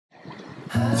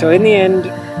So in the end,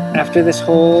 after this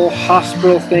whole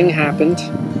hospital thing happened,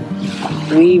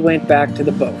 we went back to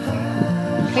the boat.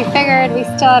 We figured we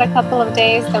still had a couple of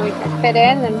days that we could fit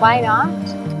in, and why not?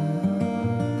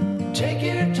 Take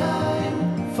your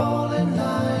time, fall in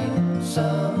line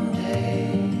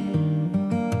someday.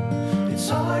 It's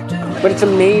hard to But it's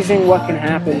amazing what can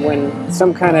happen when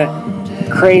some kind of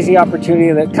crazy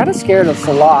opportunity that kind of scared us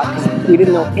a lot, because we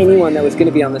didn't know anyone that was going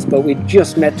to be on this boat. We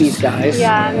just met these guys.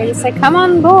 Yeah, and they just said, come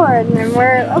on board, and then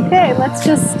we're, okay, let's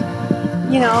just,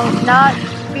 you know, not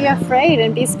be afraid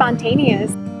and be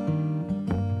spontaneous.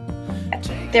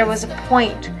 There was a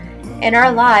point in our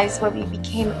lives where we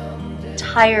became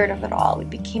tired of it all. We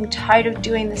became tired of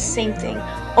doing the same thing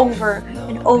over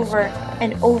and over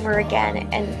and over again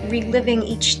and reliving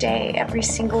each day, every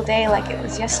single day like it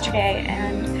was yesterday,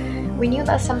 and we knew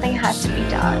that something had to be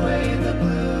done.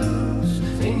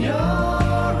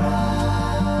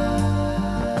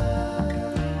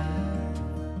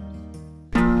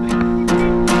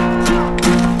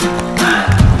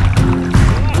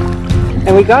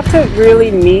 And we got to really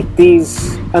meet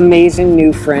these amazing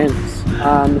new friends.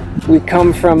 We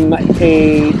come from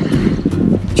a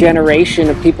generation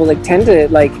of people that tend to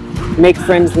like make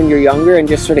friends when you're younger and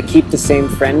just sort of keep the same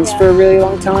friends for a really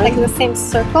long time. Like in the same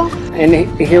circle. And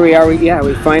here we are,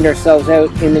 we find ourselves out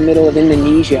in the middle of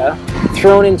Indonesia,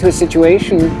 thrown into a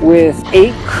situation with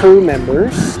 8 crew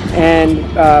members and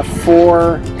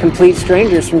 4 complete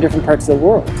strangers from different parts of the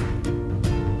world.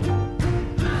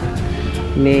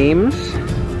 Names?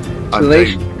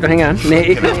 Hang on.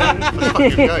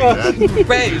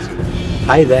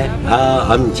 Hi there,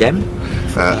 I'm Jem.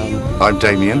 I'm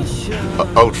Damian.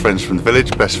 Old friends from the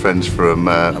village, best friends from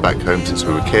back home since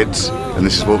we were kids, and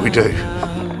this is what we do.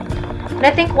 And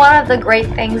I think one of the great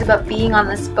things about being on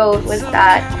this boat was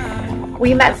that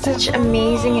we met such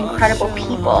amazing, incredible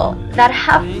people that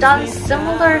have done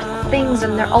similar things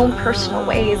in their own personal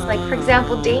ways. Like, for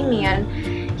example, Damian,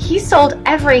 he sold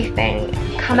everything,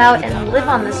 come out and live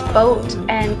on this boat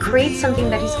and create something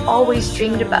that he's always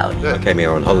dreamed about. I came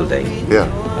here on holiday. Yeah.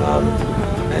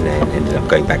 And then ended up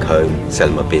going back home,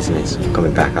 selling my business,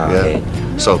 coming back out here.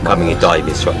 So becoming a dive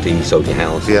instructor, you sold your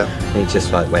house. Yeah. And it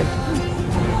just like went,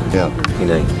 you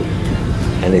know,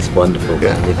 and it's wonderful,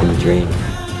 living the dream.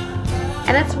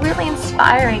 And it's really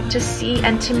inspiring to see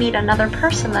and to meet another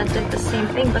person that did the same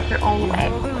thing but their own way.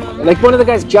 Like one of the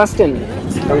guys, Justin.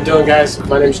 How we doing, guys?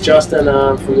 My name's Justin.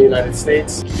 I'm from the United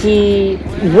States. He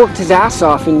worked his ass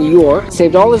off in New York,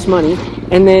 saved all his money,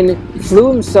 and then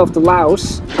flew himself to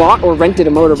Laos, bought or rented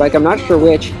a motorbike, I'm not sure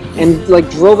which, and like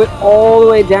drove it all the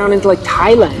way down into like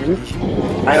Thailand.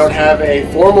 I don't have a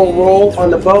formal role on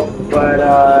the boat, but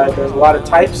there's a lot of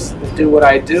types that do what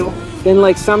I do. Then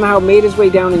like somehow made his way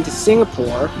down into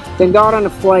Singapore, then got on a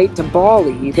flight to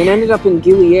Bali, then ended up in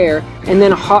Gili Air, and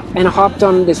then hopped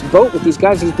on this boat with these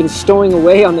guys he's been stowing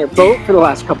away on their boat for the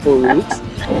last couple of weeks.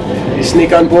 You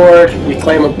sneak on board, we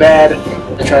claim a bed,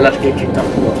 and try not to get kicked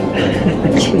off the boat.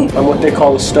 I'm what they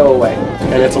call a stowaway,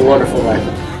 and it's a wonderful life.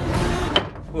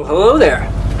 Well, hello there.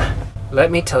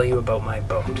 Let me tell you about my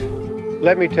boat.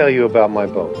 Let me tell you about my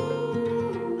boat.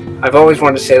 I've always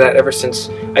wanted to say that ever since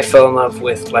I fell in love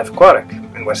with Life Aquatic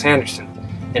and Wes Anderson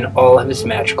and all of his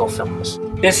magical films.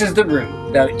 This is the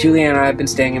room that Julianne and I have been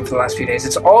staying in for the last few days.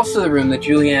 It's also the room that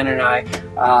Julianne and I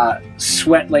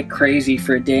sweat like crazy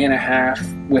for a day and a half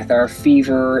with our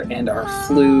fever and our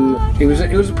flu. It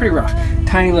was pretty rough.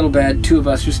 Tiny little bed, 2 of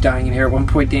us just dying in here. At one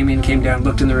point, Damian came down,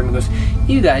 looked in the room and goes,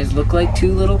 "You guys look like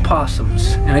 2 little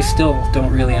possums." And I still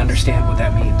don't really understand what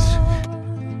that means.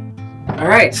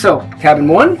 Alright, so cabin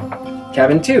 1,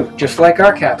 cabin 2, just like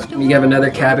our cabin. We have another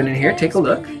cabin in here, take a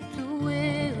look.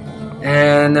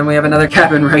 And then we have another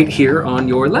cabin right here on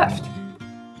your left.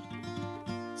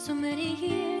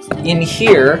 In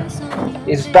here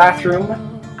is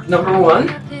bathroom number 1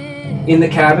 in the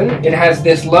cabin. It has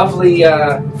this lovely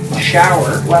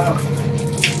shower. Wow.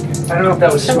 I don't know if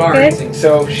that was smart or anything.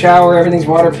 So shower, everything's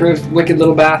waterproof, wicked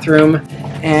little bathroom.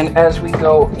 And as we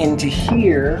go into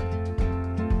here,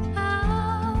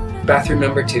 bathroom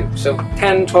number 2. So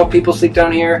 10, 12 people sleep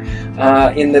down here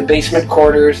in the basement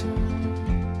quarters.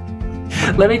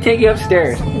 Let me take you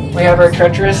upstairs. We have our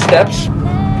treacherous steps.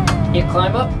 You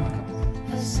climb up.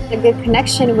 A good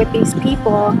connection with these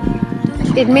people.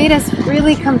 It made us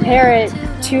really compare it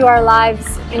to our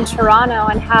lives in Toronto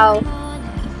and how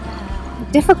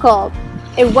difficult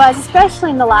it was, especially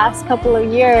in the last couple of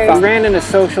years. I ran in a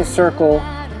social circle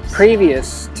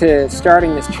previous to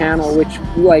starting this channel, which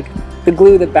like the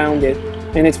glue that bound it,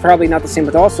 and it's probably not the same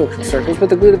with all social circles, but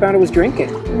the glue that bound it was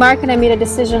drinking. Mark and I made a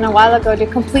decision a while ago to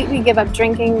completely give up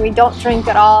drinking. We don't drink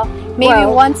at all. Maybe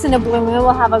once in a blue moon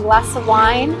we'll have a glass of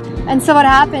wine. And so what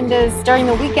happened is during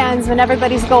the weekends when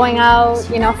everybody's going out,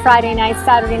 you know, Friday nights,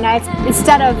 Saturday nights,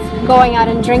 instead of going out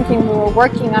and drinking, we were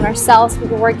working on ourselves. We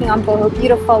were working on Boho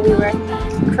Beautiful. We were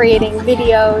creating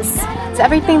videos. It's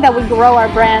everything that would grow our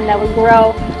brand, that would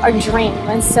grow our dream.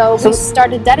 And so we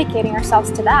started dedicating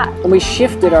ourselves to that. And we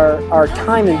shifted our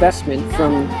time investment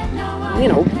from, you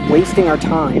know, wasting our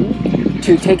time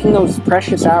to taking those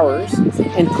precious hours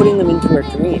and putting them into our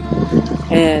dream.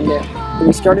 And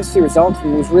we started to see results,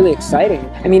 and it was really exciting.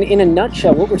 I mean, in a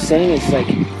nutshell, what we're saying is, like,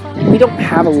 we don't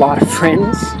have a lot of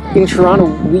friends. In Toronto,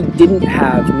 we didn't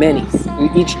have many.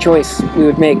 Each choice we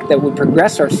would make that would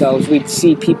progress ourselves, we'd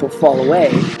see people fall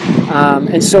away.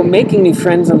 And so making new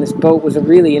friends on this boat was a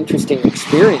really interesting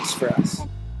experience for us.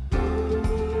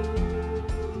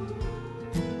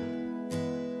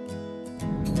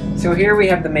 So here we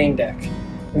have the main deck.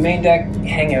 The main deck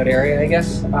hangout area, I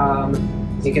guess.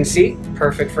 As you can see,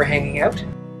 perfect for hanging out.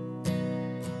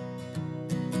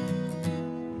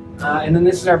 And then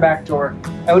this is our back door.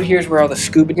 Out here is where all the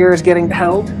scuba gear is getting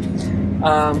held.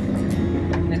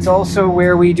 It's also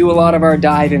where we do a lot of our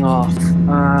diving off,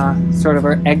 sort of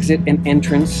our exit and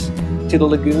entrance to the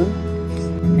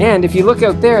lagoon. And if you look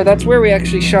out there, that's where we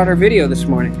actually shot our video this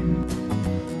morning.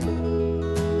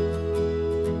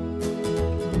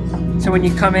 So when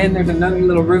you come in, there's another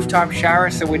little rooftop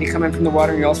shower, so when you come in from the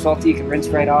water and you're all salty, you can rinse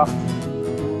right off.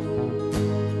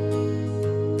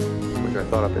 Which I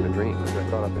thought up in a dream.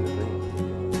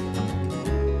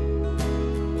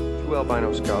 Two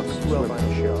albino scouts.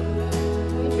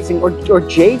 Interesting. Or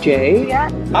JJ. Yeah.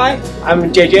 Hi,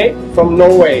 I'm JJ from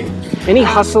Norway. And he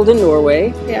hustled in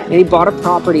Norway, and he bought a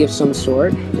property of some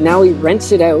sort, and now he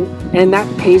rents it out, and that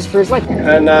pays for his life.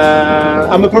 And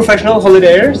I'm a professional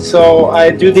holidayer, so I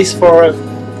do this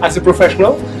as a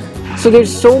professional. So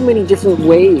there's so many different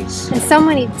ways. And so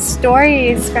many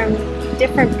stories from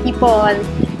different people, and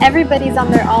everybody's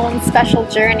on their own special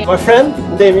journey. My friend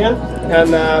Damian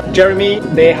and Jeremy,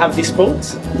 they have this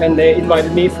boat, and they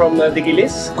invited me from the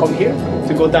Gilis, come here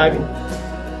to go diving.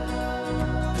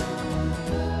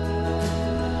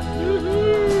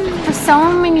 For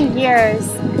so many years,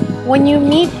 when you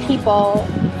meet people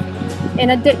in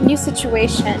a new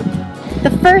situation,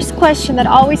 the first question that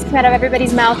always comes out of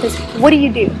everybody's mouth is, what do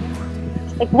you do?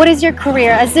 Like, what is your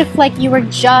career? As if like you were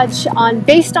judged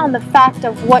based on the fact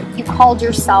of what you called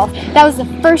yourself. That was the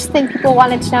first thing people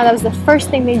wanted to know. That was the first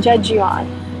thing they judge you on.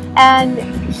 And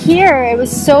here it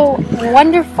was so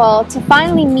wonderful to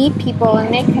finally meet people and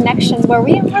make connections where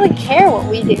we didn't really care what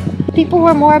we do. People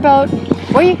were more about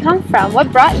where you come from,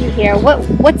 what brought you here,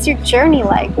 what's your journey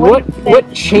like?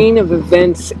 What chain of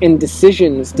events and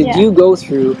decisions did you go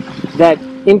through that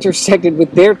intersected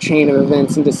with their chain of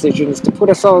events and decisions to put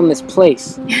us all in this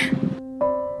place?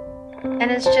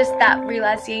 And it's just that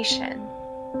realization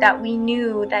that we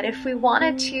knew that if we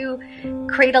wanted to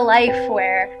create a life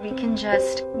where we can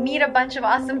just meet a bunch of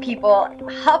awesome people,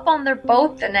 hop on their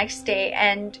boat the next day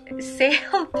and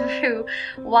sail through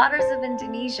waters of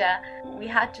Indonesia, we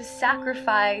had to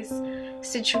sacrifice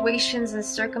situations and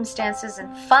circumstances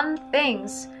and fun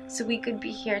things so we could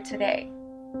be here today.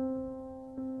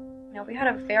 You know, we had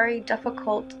a very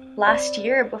difficult last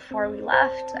year before we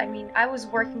left. I mean, I was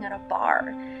working at a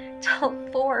bar till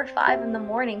 4 or 5 in the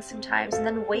morning sometimes, and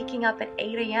then waking up at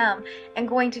 8 a.m. and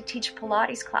going to teach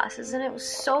Pilates classes, and it was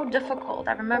so difficult.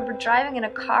 I remember driving in a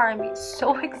car and being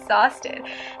so exhausted,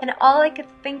 and all I could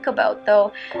think about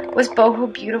though was Boho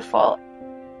Beautiful.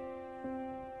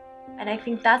 And I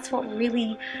think that's what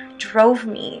really drove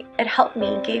me. It helped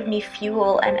me, gave me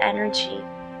fuel and energy.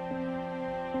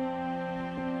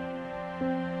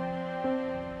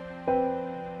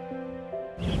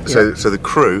 So the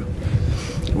crew,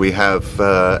 we have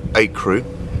 8 crew,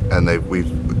 and we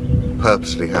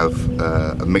purposely have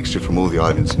a mixture from all the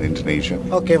islands in Indonesia.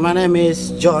 Okay, my name is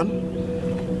John.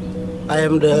 I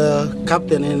am the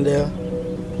captain in the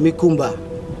Mikumba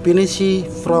Pinisi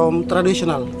from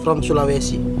traditional from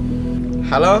Sulawesi.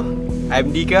 Hello,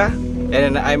 I'm Dika,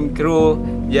 and I'm crew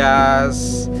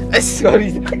just.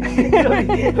 Sorry.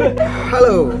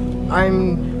 Hello,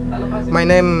 my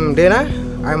name Dena.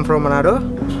 I'm from Manado.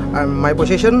 My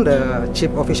position, the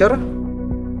chief officer.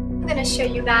 I'm gonna show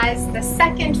you guys the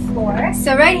second floor.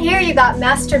 So right here you got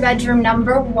master bedroom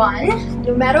number 1,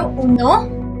 numero uno.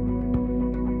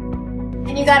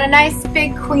 And you got a nice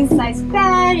big queen size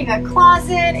bed, you got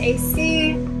closet,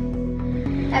 AC.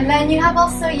 And then you have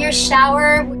also your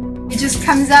shower. It just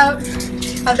comes out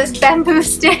of this bamboo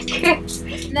stick.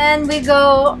 Then we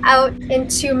go out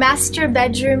into master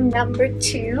bedroom number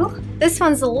 2. This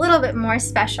one's a little bit more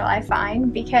special, I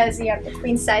find, because you have the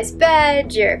queen size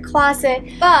bed, your closet,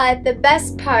 but the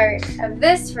best part of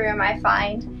this room, I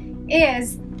find,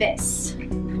 is this.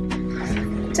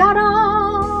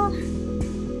 Ta-da!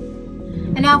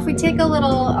 And now if we take a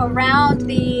little around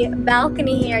the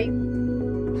balcony here,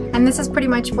 and this is pretty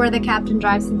much where the captain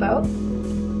drives the boat.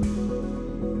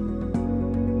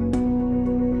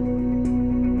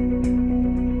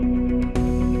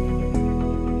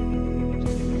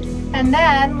 And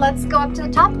then let's go up to the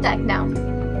top deck now.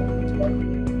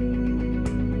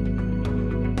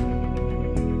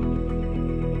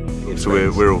 So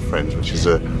we're all friends, which is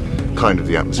a kind of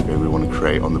the atmosphere we want to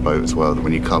create on the boat as well. That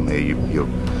when you come here, you're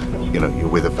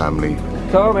with a family.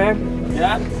 Come on, man.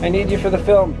 Yeah. I need you for the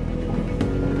film.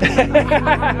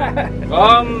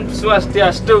 Om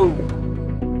Swastiastu.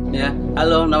 Ya,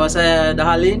 halo, nama saya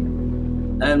Dahalin.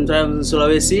 I'm from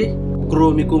Sulawesi,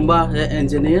 kru Mikumba,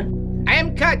 engineer. I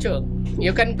am Kacho.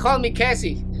 You can call me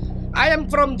Casey. I am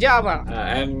from Java.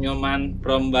 I'm Nyoman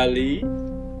from Bali.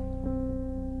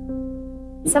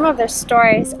 Some of their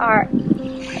stories are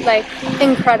like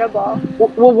incredible.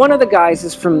 Well, one of the guys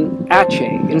is from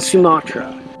Aceh in Sumatra.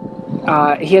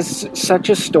 He has such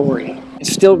a story.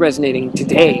 It's still resonating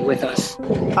today with us.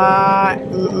 My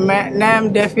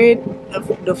name David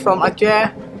from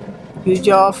Aceh. His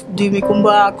job di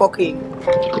Mikumba cooking.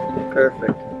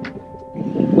 Perfect.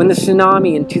 When the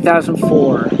tsunami in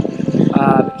 2004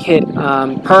 hit,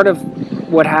 part of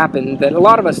what happened that a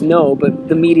lot of us know, but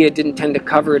the media didn't tend to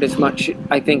cover it as much,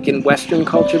 I think, in Western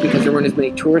culture because there weren't as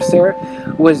many tourists there,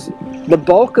 was the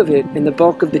bulk of it and the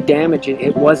bulk of the damage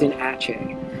it was in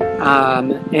Aceh.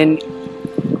 And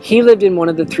he lived in one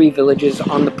of the 3 villages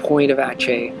on the point of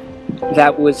Aceh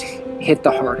that was hit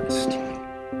the hardest.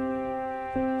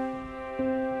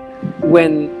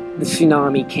 When the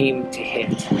tsunami came to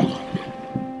hit,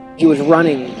 he was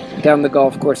running down the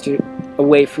golf course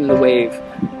away from the wave,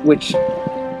 which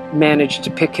managed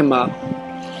to pick him up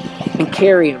and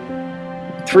carry him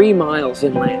 3 miles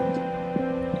inland.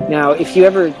 Now, if you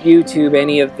ever YouTube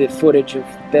any of the footage of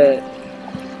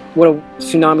what a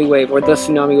tsunami wave or the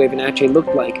tsunami wave in Aceh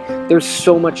looked like, there's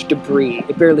so much debris,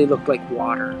 it barely looked like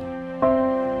water.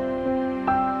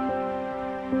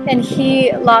 And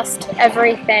he lost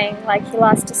everything. Like, he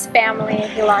lost his family,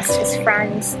 he lost his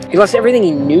friends. He lost everything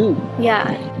he knew.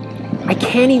 Yeah. I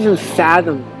can't even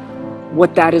fathom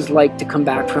what that is like to come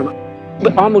back from.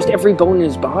 But almost every bone in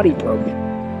his body broken.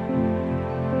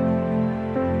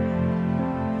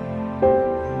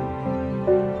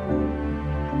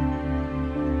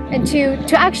 And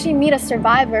to actually meet a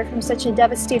survivor from such a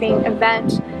devastating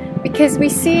event, because we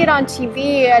see it on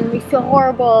TV and we feel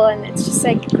horrible and it's just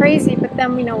like crazy, but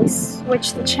then we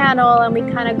switch the channel and we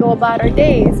kind of go about our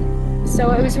days. So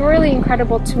it was really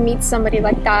incredible to meet somebody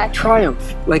like that.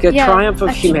 Triumph, like a triumph of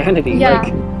humanity. Yeah.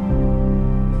 Like,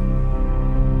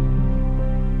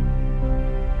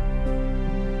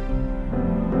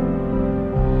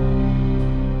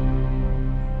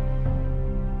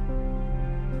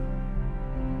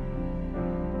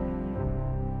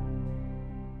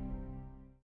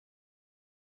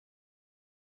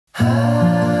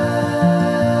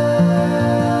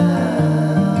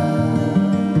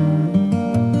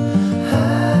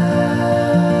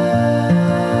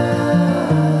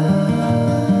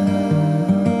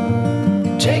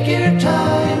 Take your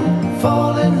time,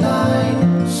 fall in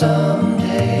line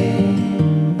someday.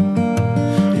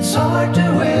 It's hard to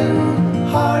win,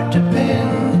 hard to pin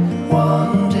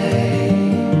one day.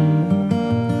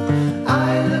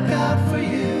 I look out for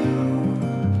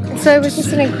you. So it was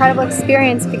just an incredible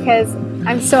experience because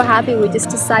I'm so happy we just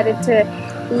decided to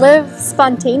live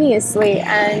spontaneously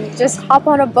and just hop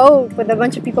on a boat with a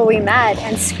bunch of people we met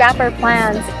and scrap our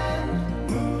plans.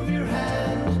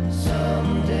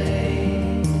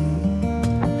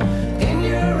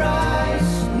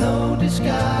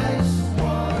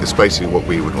 It's basically what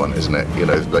we would want, isn't it? You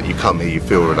know, like you come here, you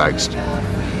feel relaxed,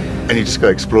 and you just go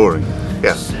exploring.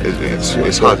 Yeah,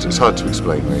 it's hard to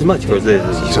explain. Really. It's much closer.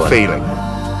 It's a feeling.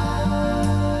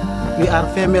 We are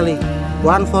family,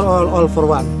 one for all for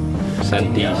one.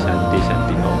 Santi,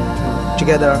 all.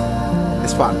 Together,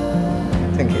 it's fun.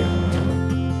 Thank you.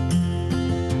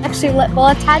 Actually, we'll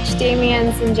attach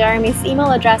Damian's and Jeremy's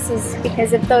email addresses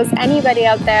because if there's anybody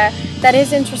out there that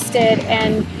is interested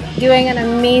in doing an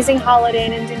amazing holiday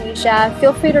in Indonesia,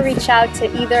 feel free to reach out to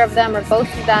either of them or both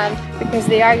of them because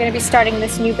they are going to be starting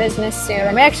this new business soon.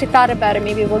 And we actually thought about it,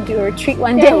 maybe we'll do a retreat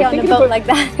one day on a boat like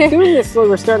that. Doing this,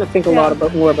 we're starting to think a lot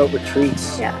more about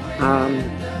retreats. Yeah.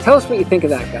 Tell us what you think of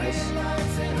that, guys.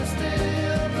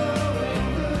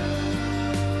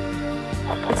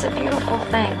 It's a beautiful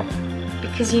thing.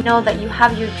 because you know that you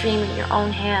have your dream in your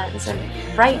own hands.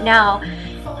 And right now,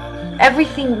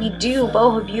 everything we do,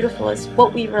 Boho Beautiful, is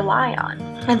what we rely on.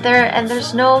 And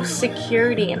there's no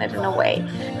security in it in a way.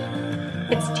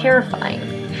 It's terrifying,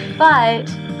 but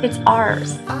it's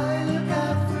ours.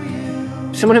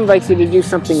 Someone invites you to do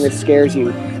something that scares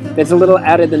you, that's a little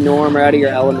out of the norm or out of your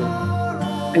element.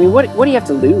 I mean, what do you have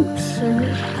to lose?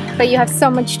 Mm-hmm. But you have so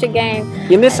much to gain.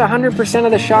 You miss 100%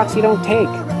 of the shots you don't take.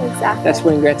 Exactly. That's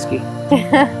Wayne Gretzky.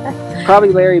 Probably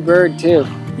Larry Bird, too.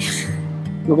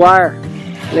 McGuire,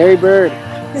 Larry Bird,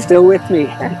 still with me.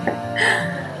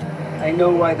 I know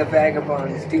why the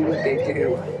Vagabonds do what they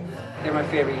do. They're my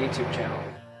favorite YouTube channel.